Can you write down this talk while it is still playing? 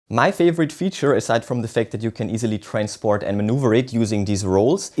My favorite feature, aside from the fact that you can easily transport and maneuver it using these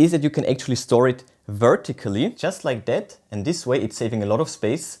rolls, is that you can actually store it vertically, just like that. And this way it's saving a lot of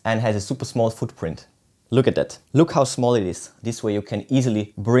space and has a super small footprint. Look at that. Look how small it is. This way you can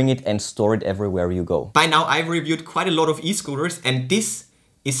easily bring it and store it everywhere you go. By now I've reviewed quite a lot of e-scooters, and this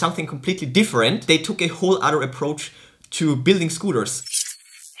is something completely different. They took a whole other approach to building scooters.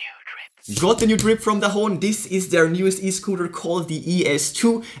 Got the new drip from DAHON. This is their newest e-scooter called the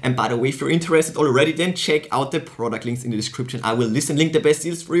ES-2. And by the way, if you're interested already, then check out the product links in the description. I will list and link the best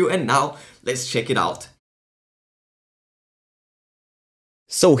deals for you. And now let's check it out.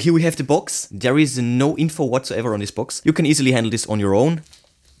 So here we have the box. There is no info whatsoever on this box. You can easily handle this on your own.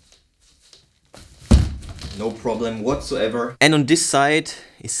 No problem whatsoever. And on this side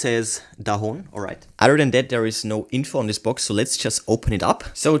it says DAHON, alright. Other than that, there is no info on this box, so let's just open it up.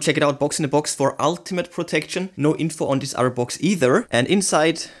 So check it out, box in a box for ultimate protection. No info on this other box either. And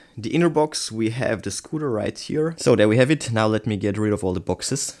inside the inner box we have the scooter right here. So there we have it. Now let me get rid of all the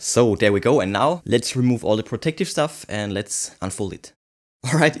boxes. So there we go, and now let's remove all the protective stuff and let's unfold it.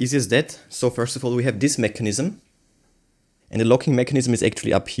 Alright, easy as that. So first of all we have this mechanism. And the locking mechanism is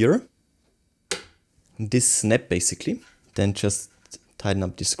actually up here. This snap basically. Then just tighten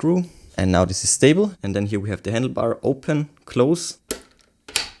up the screw. And now this is stable. And then here we have the handlebar, open, close.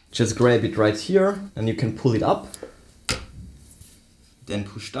 Just grab it right here and you can pull it up. Then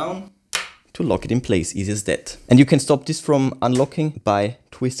push down to lock it in place, easy as that. And you can stop this from unlocking by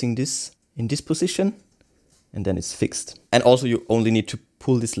twisting this in this position. And then it's fixed. And also you only need to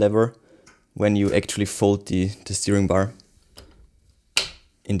pull this lever when you actually fold the steering bar.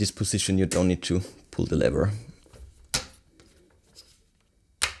 In this position you don't need to pull the lever.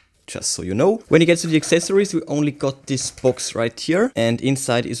 Just so you know. When you get to the accessories, we only got this box right here. And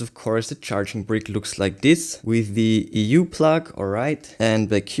inside is of course the charging brick, looks like this with the EU plug, alright. And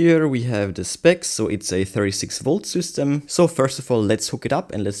back here we have the specs, so it's a 36 volt system. So first of all, let's hook it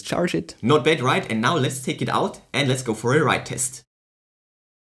up and let's charge it. Not bad, right? And now let's take it out and let's go for a ride test.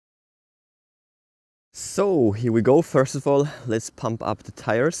 So here we go. First of all, let's pump up the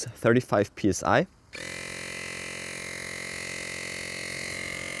tires, 35 psi.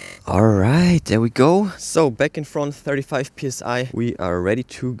 Alright, there we go. So back in front, 35 psi. We are ready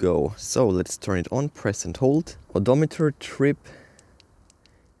to go. So let's turn it on, press and hold. Odometer, trip,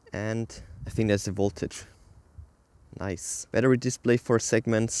 and I think that's the voltage. Nice. Battery display 4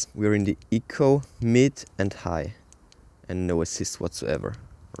 segments. We're in the eco, mid and high. And no assist whatsoever.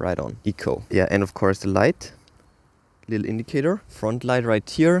 Right on. Eco. Yeah, and of course the light. Little indicator. Front light right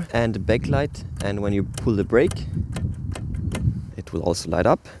here and the back light. And when you pull the brake, it will also light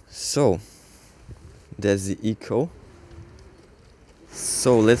up. So there's the eco.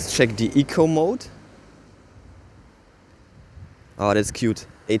 So let's check the eco mode. Oh, that's cute.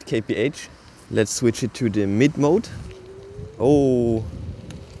 8 kph. Let's switch it to the mid mode. Oh.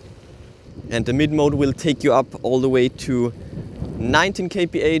 And the mid mode will take you up all the way to 19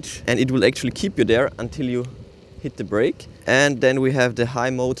 kph, and it will actually keep you there until you hit the brake. And then we have the high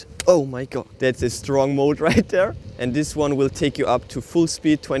mode. Oh my god, that's a strong mode right there. And this one will take you up to full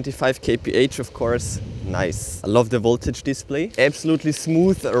speed, 25 kph of course. Nice. I love the voltage display. Absolutely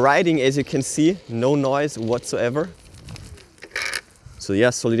smooth riding, as you can see. No noise whatsoever. So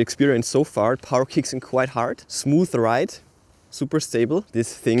yeah, solid experience so far. Power kicks in quite hard. Smooth ride, super stable.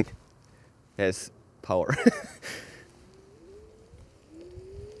 This thing has power.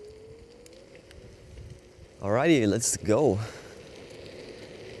 Alrighty, let's go.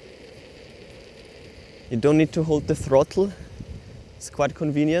 You don't need to hold the throttle. It's quite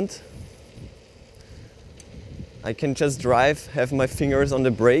convenient. I can just drive, have my fingers on the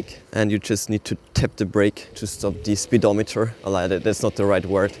brake, and you just need to tap the brake to stop the speedometer. Oh, that's not the right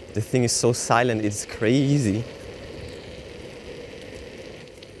word. The thing is so silent, it's crazy.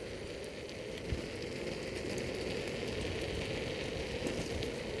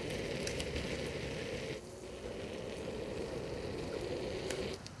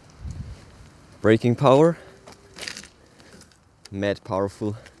 Braking power, mad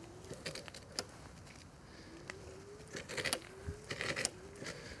powerful.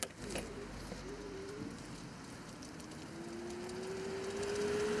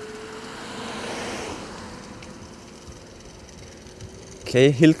 Okay,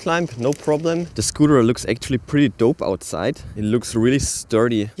 hill climb, no problem. The scooter looks actually pretty dope outside. It looks really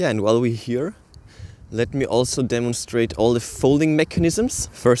sturdy. Yeah, and while we're here, let me also demonstrate all the folding mechanisms.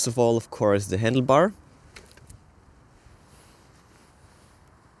 First of all, of course, the handlebar.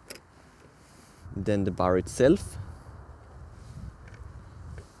 Then the bar itself.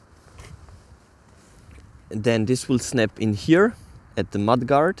 And then this will snap in here. at the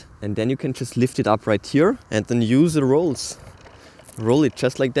mudguard, and then you can just lift it up right here and then use the rolls. Roll it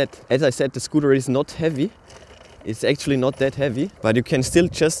just like that. As I said, the scooter is not heavy. It's actually not that heavy, but you can still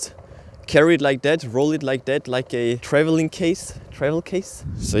just carry it like that, roll it like that, like a travel case.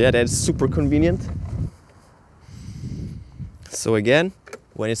 So yeah, that's super convenient. So again,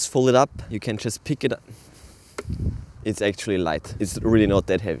 when it's folded up, you can just pick it up. It's actually light. It's really not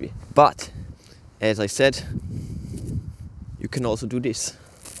that heavy. But as I said, you can also do this.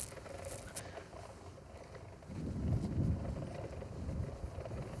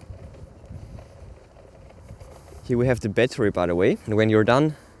 Here we have the battery, by the way, and when you're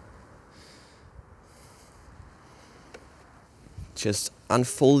done, just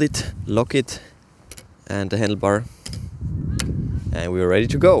unfold it, lock it, and the handlebar, and we're ready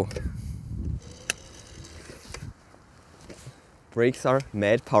to go. Brakes are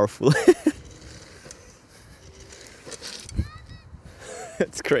mad powerful.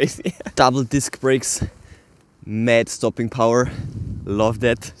 It's crazy. Double disc brakes, mad stopping power, love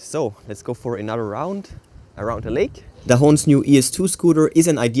that. So let's go for another round around the lake. DAHON's new ES-2 scooter is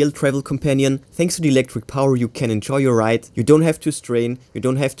an ideal travel companion. Thanks to the electric power, you can enjoy your ride, you don't have to strain, you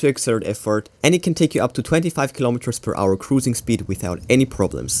don't have to exert effort, and it can take you up to 25 km/h cruising speed without any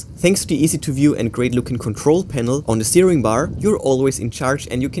problems. Thanks to the easy to view and great looking control panel on the steering bar, you're always in charge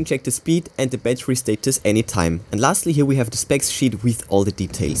and you can check the speed and the battery status anytime. And lastly, here we have the specs sheet with all the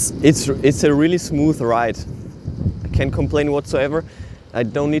details. It's a really smooth ride. I can't complain whatsoever. I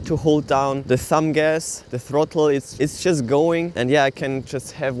don't need to hold down the thumb gas, the throttle, it's just going. And yeah, I can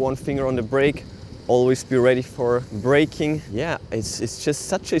just have one finger on the brake, always be ready for braking. Yeah, it's just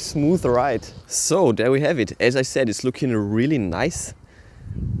such a smooth ride. So there we have it. As I said, it's looking really nice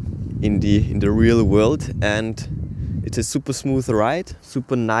in the real world, and it's a super smooth ride,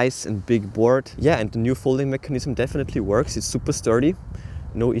 super nice and big board. Yeah, and the new folding mechanism definitely works. It's super sturdy,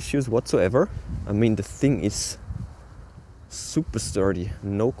 no issues whatsoever. I mean, the thing is super sturdy,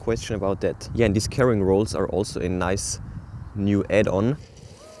 no question about that. Yeah, and these carrying rolls are also a nice new add-on.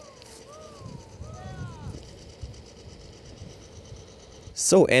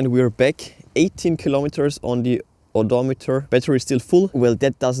 So, and we're back, 18 kilometers on the odometer. Battery is still full. Well,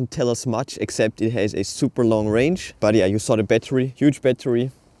 that doesn't tell us much, except it has a super long range. But yeah, you saw the battery, huge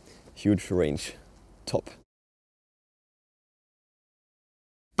range, top.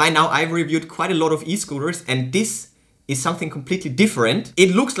 By now I've reviewed quite a lot of e-scooters, and this is something completely different.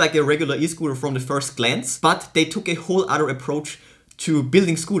 It looks like a regular e-scooter from the first glance, but they took a whole other approach to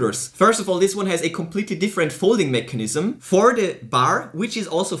building scooters. First of all, this one has a completely different folding mechanism for the bar, which is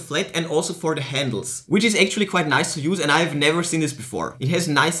also flat, and also for the handles, which is actually quite nice to use, and I've never seen this before. It has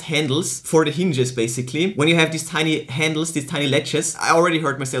nice handles for the hinges, basically. When you have these tiny handles, these tiny latches, I already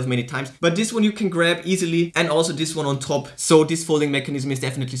hurt myself many times, but this one you can grab easily, and also this one on top. So this folding mechanism is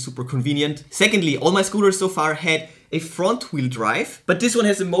definitely super convenient. Secondly, all my scooters so far had a front wheel drive, but this one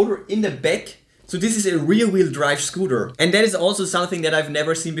has a motor in the back. So this is a rear wheel drive scooter. And that is also something that I've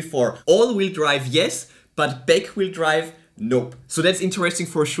never seen before. All wheel drive, yes, but back wheel drive, nope. So that's interesting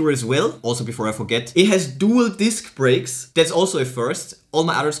for sure as well. Also, before I forget, it has dual disc brakes. That's also a first. All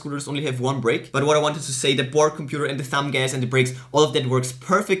my other scooters only have one brake. But what I wanted to say, the board computer and the thumb gas and the brakes, all of that works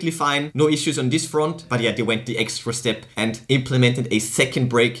perfectly fine. No issues on this front. But yeah, they went the extra step and implemented a second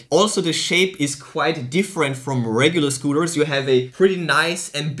brake. Also, the shape is quite different from regular scooters. You have a pretty nice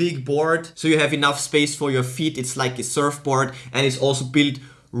and big board, so you have enough space for your feet. It's like a surfboard, and it's also built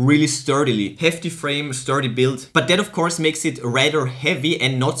really sturdily. Hefty frame, sturdy build. But that of course makes it rather heavy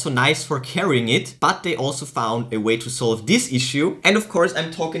and not so nice for carrying it. But they also found a way to solve this issue. And of course I'm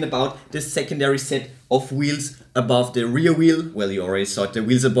talking about the secondary set of wheels above the rear wheel. Well, you already saw it, the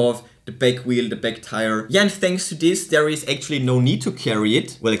wheels above, the back wheel, the back tire. Yeah, and thanks to this there is actually no need to carry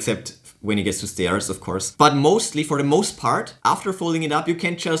it. Well, except when it gets to stairs, of course. But mostly, for the most part, after folding it up, you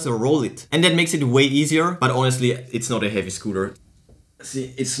can just roll it. And that makes it way easier. But honestly, it's not a heavy scooter.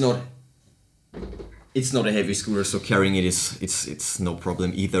 See, it's not a heavy scooter, so carrying it it's no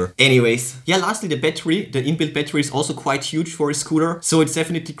problem either. Anyways, yeah, lastly, the battery, the inbuilt battery is also quite huge for a scooter, so it's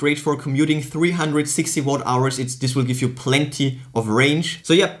definitely great for commuting. 360 watt hours. This will give you plenty of range.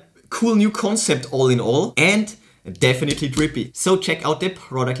 So yeah, cool new concept all in all, and definitely drippy. So check out the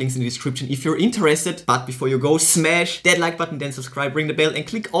product links in the description if you're interested. But before you go, smash that like button, then subscribe, ring the bell, and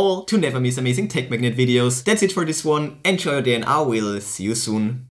click all to never miss amazing tech magnet videos. That's it for this one. Enjoy your day, and I will see you soon.